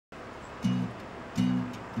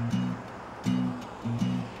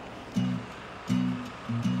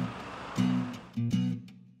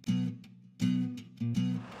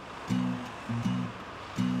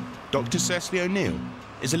Dr. Cecily O'Neill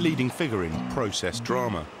is a leading figure in process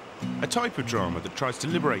drama, a type of drama that tries to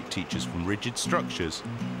liberate teachers from rigid structures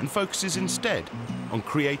and focuses instead on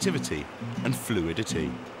creativity and fluidity.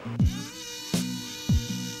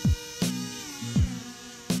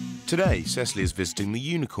 Today, Cecily is visiting the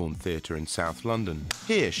Unicorn Theatre in South London.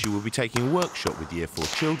 Here, she will be taking a workshop with Year 4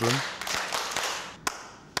 children,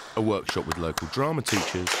 a workshop with local drama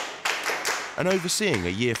teachers, and overseeing a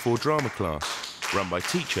Year 4 drama class run by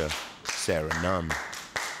teacher Sarah Nunn.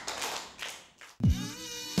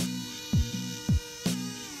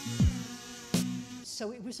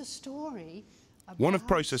 So it was a story. One of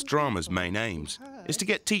process drama's main aims is to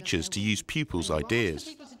get teachers to use pupils'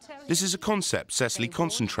 ideas. This is a concept Cecily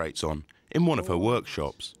concentrates on in one of her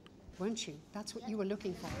workshops. Weren't you? That's what you were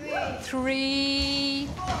looking for. 3,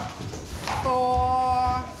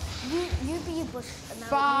 4,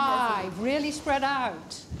 5. Really spread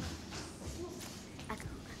out.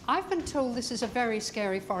 I've been told this is a very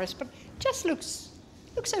scary forest, but just looks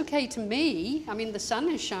okay to me. I mean, the sun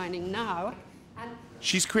is shining now.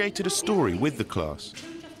 She's created a story with the class,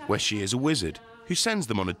 where she is a wizard who sends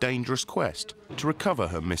them on a dangerous quest to recover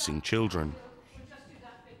her missing children.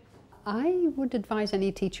 I would advise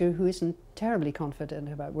any teacher who isn't terribly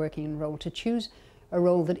confident about working in a role to choose a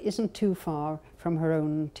role that isn't too far from her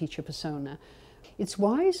own teacher persona. It's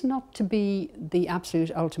wise not to be the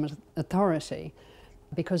absolute ultimate authority,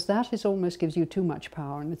 because that almost gives you too much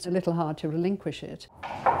power and it's a little hard to relinquish it.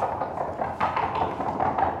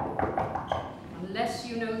 Unless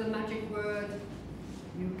you know the magic word,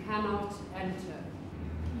 you cannot enter.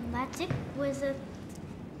 Magic wizard,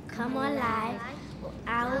 come alive,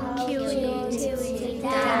 I'll kill you till you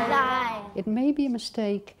die. It may be a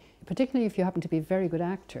mistake, particularly if you happen to be a very good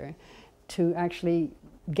actor, to actually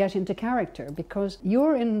get into character, because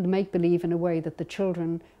you're in make-believe in a way that the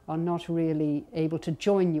children are not really able to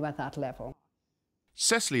join you at that level.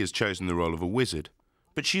 Cecily has chosen the role of a wizard,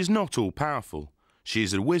 but she is not all-powerful. She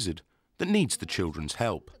is a wizard that needs the children's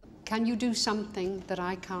help. Can you do something that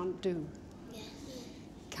I can't do? Yes.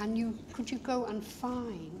 Could you go and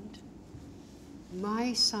find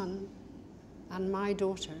my son and my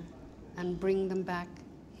daughter and bring them back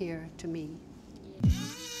here to me?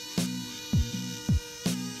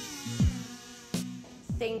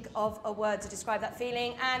 Think of a word to describe that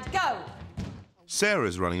feeling and go!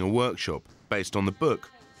 Sarah's running a workshop based on the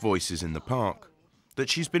book Voices in the Park that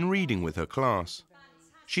she's been reading with her class.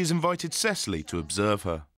 She's invited Cecily to observe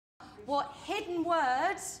her. What hidden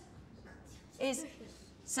word is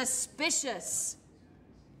suspicious?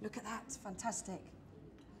 Look at that, fantastic.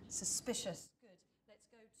 Suspicious. Good. Let's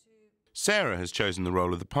go to... Sarah has chosen the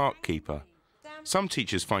role of the park keeper. Some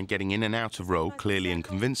teachers find getting in and out of role clearly and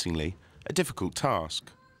convincingly a difficult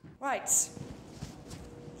task. Right.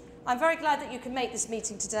 I'm very glad that you can make this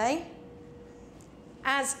meeting today.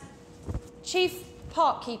 As Chief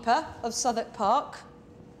Park Keeper of Southwark Park,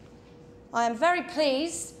 I am very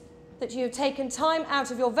pleased that you have taken time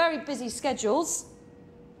out of your very busy schedules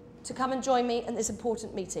to come and join me in this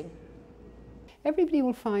important meeting. Everybody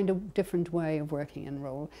will find a different way of working in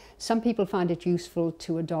role. Some people find it useful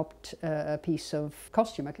to adopt a piece of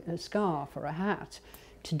costume, a scarf or a hat,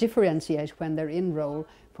 to differentiate when they're in role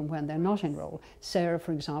from when they're not in role. Sarah,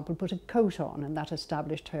 for example, put a coat on, and that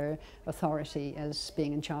established her authority as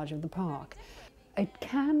being in charge of the park. It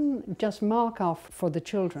can just mark off for the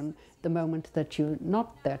children the moment that you're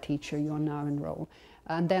not their teacher, you're now in role.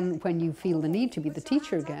 And then when you feel the need to be the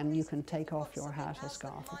teacher again, you can take off your hat or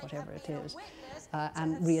scarf or whatever it is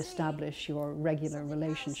and re-establish your regular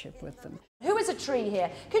relationship with them. Who is a tree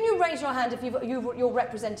here? Can you raise your hand if you're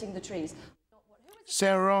representing the trees?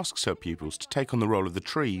 Sarah asks her pupils to take on the role of the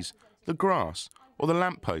trees, the grass, or the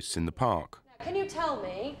lampposts in the park. Can you tell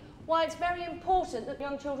me why it's very important that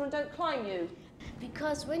young children don't climb you?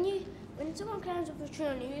 Because when someone climbs up a tree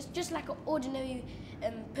on you, it's just like an ordinary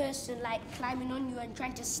person like climbing on you and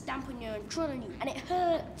trying to stamp on you and tread on you, and it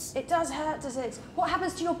hurts. It does hurt, does it? What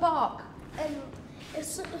happens to your bark? If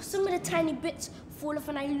some of the tiny bits fall off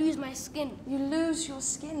and I lose my skin. You lose your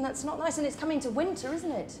skin, that's not nice, and it's coming to winter,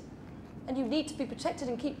 isn't it? And you need to be protected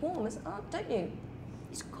and keep warm, don't you?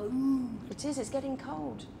 It's cold. It is, it's getting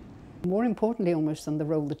cold. More importantly almost than the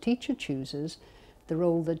role the teacher chooses, the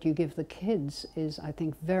role that you give the kids is, I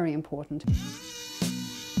think, very important.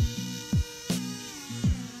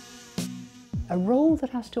 A role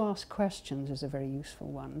that has to ask questions is a very useful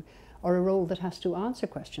one, or a role that has to answer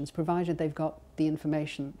questions, provided they've got the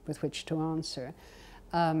information with which to answer.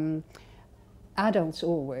 Adults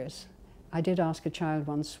always. I did ask a child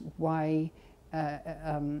once, why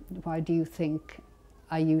do you think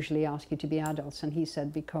I usually ask you to be adults? And he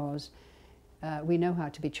said, because We know how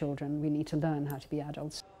to be children, we need to learn how to be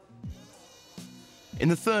adults. In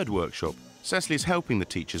the third workshop, Cecily is helping the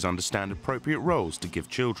teachers understand appropriate roles to give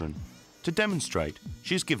children. To demonstrate,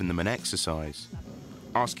 she has given them an exercise,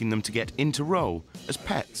 asking them to get into role as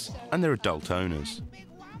pets and their adult owners.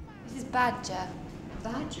 This is Badger.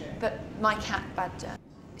 Badger? But my cat, Badger.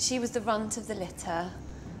 She was the runt of the litter,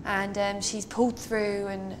 and she's pulled through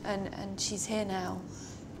and she's here now.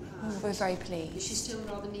 We're very pleased. Is she still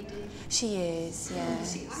rather needy? She is,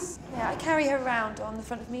 yes. Yeah, I carry her around on the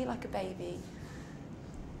front of me like a baby.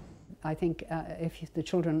 I think if the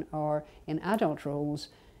children are in adult roles,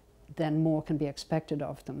 then more can be expected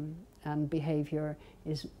of them, and behaviour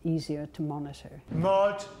is easier to monitor.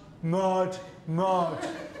 Mud, mud, mud,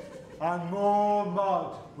 and more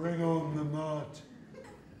mud. Bring on the mud.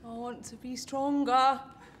 I want to be stronger.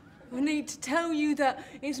 I need to tell you that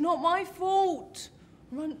it's not my fault.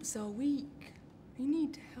 Runts are weak. You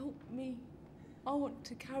need to help me. I want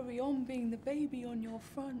to carry on being the baby on your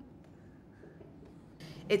front.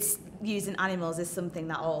 It's using animals is something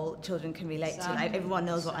that all children can relate to. Like, everyone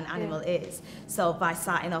knows what an animal is. So by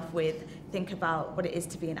starting off with, think about what it is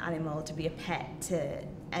to be an animal, to be a pet,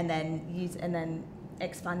 and then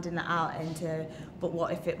expanding that out into, but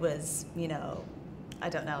what if it was, you know, I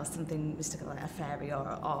don't know, something mystical like a fairy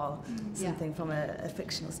or something from a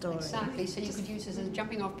fictional story. Exactly, so you could use it as a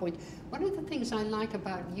jumping off point. One of the things I like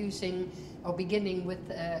about using or beginning with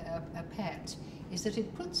a pet is that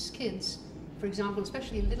it puts kids, for example,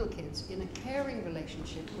 especially little kids, in a caring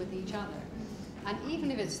relationship with each other. And even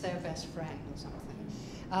if it's their best friend or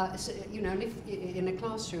something. So, you know, if in a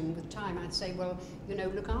classroom with time I'd say, well, you know,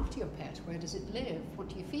 look after your pet. Where does it live? What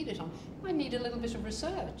do you feed it on? I need a little bit of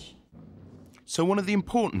research. So one of the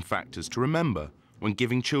important factors to remember when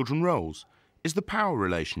giving children roles is the power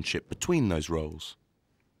relationship between those roles.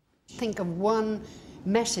 Think of one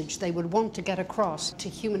message they would want to get across to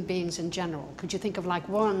human beings in general. Could you think of like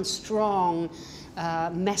one strong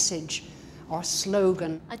message or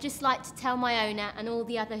slogan? I'd just like to tell my owner and all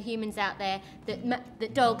the other humans out there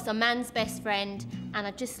that dogs are man's best friend, and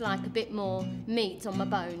I'd just like a bit more meat on my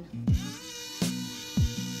bone.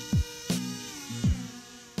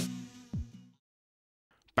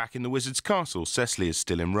 Back in the Wizard's Castle, Cecily is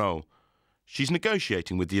still in role. She's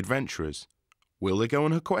negotiating with the adventurers. Will they go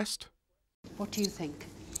on her quest? What do you think?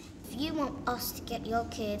 If you want us to get your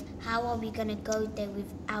kid, how are we going to go there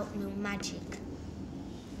without no magic?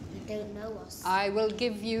 You don't know us. I will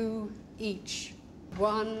give you each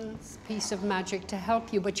one piece of magic to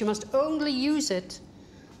help you, but you must only use it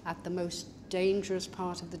at the most dangerous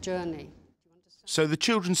part of the journey. So the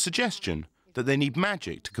children's suggestion that they need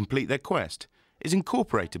magic to complete their quest is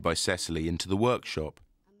incorporated by Cecily into the workshop.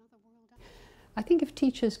 I think if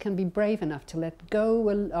teachers can be brave enough to let go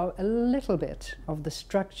a little bit of the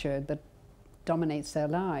structure that dominates their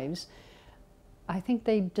lives, I think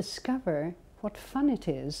they discover what fun it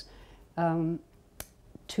is to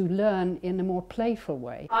learn in a more playful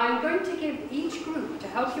way. I'm going to give each group, to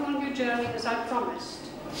help you on your journey as I promised,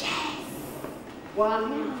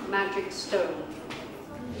 one magic stone.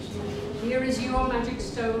 Here is your magic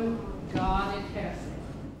stone. Guard it carefully.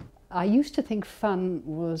 I used to think fun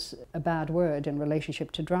was a bad word in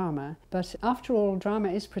relationship to drama, but after all, drama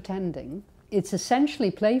is pretending. It's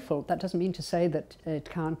essentially playful. That doesn't mean to say that it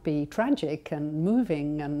can't be tragic and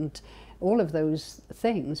moving and all of those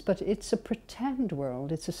things, but it's a pretend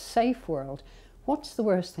world. It's a safe world. What's the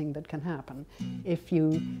worst thing that can happen if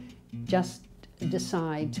you just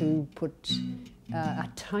decide to put a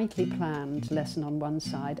tightly planned lesson on one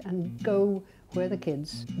side and go where the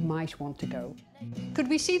kids might want to go? Could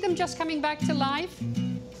we see them just coming back to life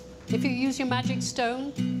if you use your magic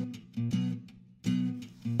stone?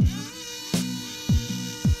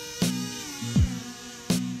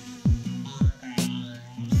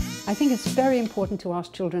 I think it's very important to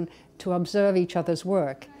ask children to observe each other's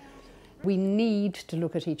work. We need to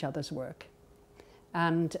look at each other's work,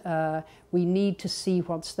 and we need to see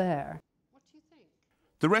what's there. What do you think?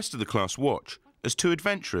 The rest of the class watch as two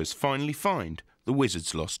adventurers finally find the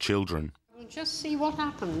wizard's lost children. We'll just see what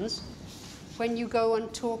happens when you go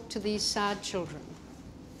and talk to these sad children.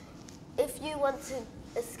 If you want to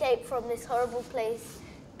escape from this horrible place,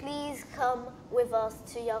 please come with us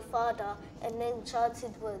to your father in the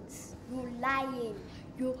enchanted woods. You're lying.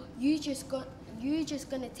 You just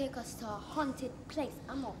gonna take us to a haunted place.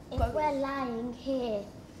 I'm not going. If we're lying here,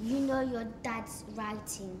 you know your dad's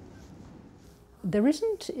writing. There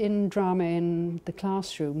isn't in drama in the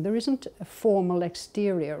classroom, there isn't a formal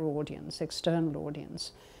exterior audience, external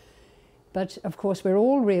audience. But of course we're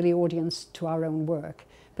all really audience to our own work.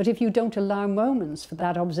 But if you don't allow moments for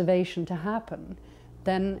that observation to happen,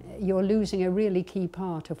 then you're losing a really key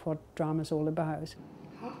part of what drama's all about.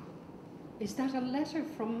 Is that a letter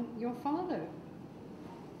from your father?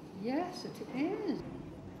 Yes, it is.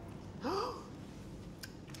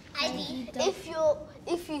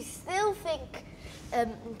 If you still think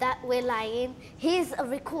that we're lying, here's a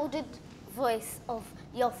recorded voice of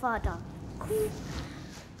your father.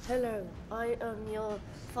 Hello, I am your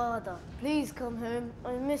father. Please come home,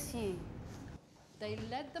 I miss you. They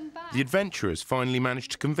led them back. The adventurers finally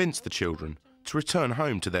managed to convince the children to return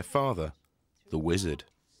home to their father, the wizard.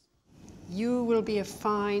 You will be a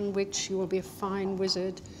fine witch, you will be a fine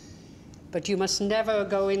wizard, but you must never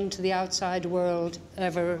go into the outside world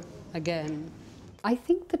ever again. I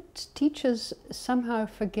think that teachers somehow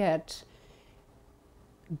forget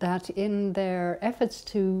that in their efforts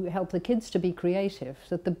to help the kids to be creative,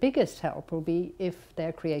 that the biggest help will be if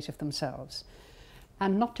they're creative themselves,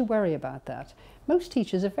 and not to worry about that. Most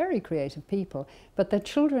teachers are very creative people, but their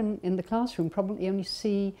children in the classroom probably only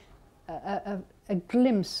see a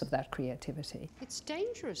glimpse of that creativity. It's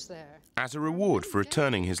dangerous there. As a reward for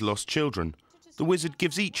returning his lost children, the wizard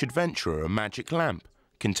gives each adventurer a magic lamp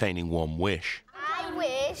containing one wish. I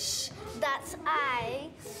wish that I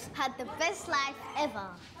had the best life ever.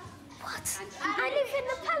 What? I live in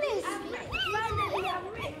the palace. Finally, I'm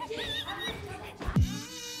rich.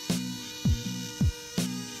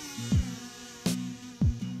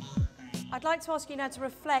 I'd like to ask you now to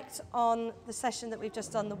reflect on the session that we've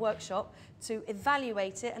just done, the workshop, to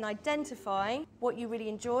evaluate it and identify what you really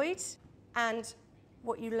enjoyed and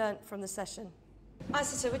what you learnt from the session.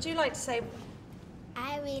 Isata, would you like to say?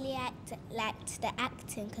 I really liked the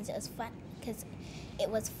acting because it was fun. Because it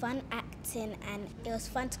was fun acting and it was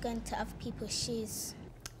fun to go into other people's shoes.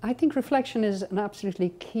 I think reflection is an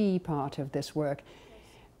absolutely key part of this work,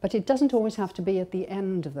 but it doesn't always have to be at the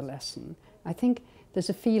end of the lesson. I think there's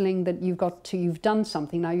a feeling that you've done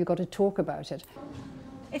something, now you've got to talk about it.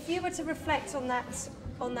 If you were to reflect on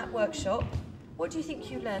that workshop, what do you think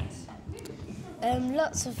you learnt?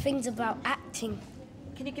 Lots of things about acting.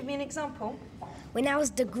 Can you give me an example? When I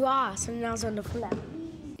was the grass and I was on the floor.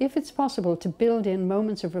 If it's possible to build in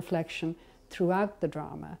moments of reflection throughout the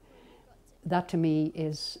drama, that to me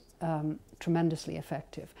is tremendously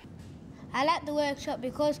effective. I like the workshop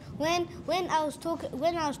because when I was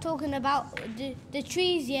talking about the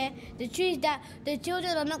trees, the trees that the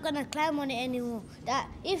children are not gonna climb on it anymore. That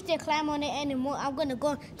if they climb on it anymore, I'm gonna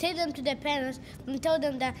go take them to their parents and tell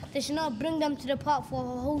them that they should not bring them to the park for a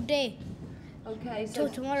whole day. Okay, till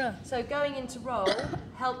tomorrow. So going into role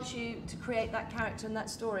helps you to create that character and that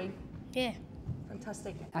story. Yeah.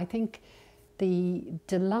 Fantastic. I think the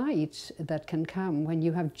delight that can come when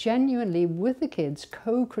you have genuinely, with the kids,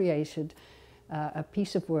 co-created a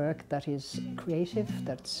piece of work that is creative,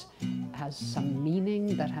 that has some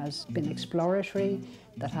meaning, that has been exploratory,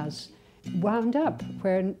 that has wound up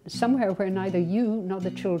somewhere where neither you nor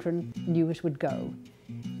the children knew it would go,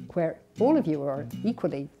 where all of you are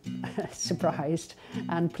equally surprised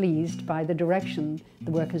and pleased by the direction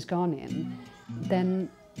the work has gone in, then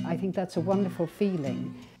I think that's a wonderful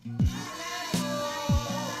feeling.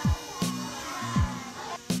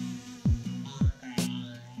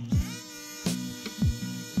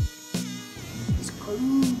 It's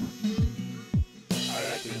cold.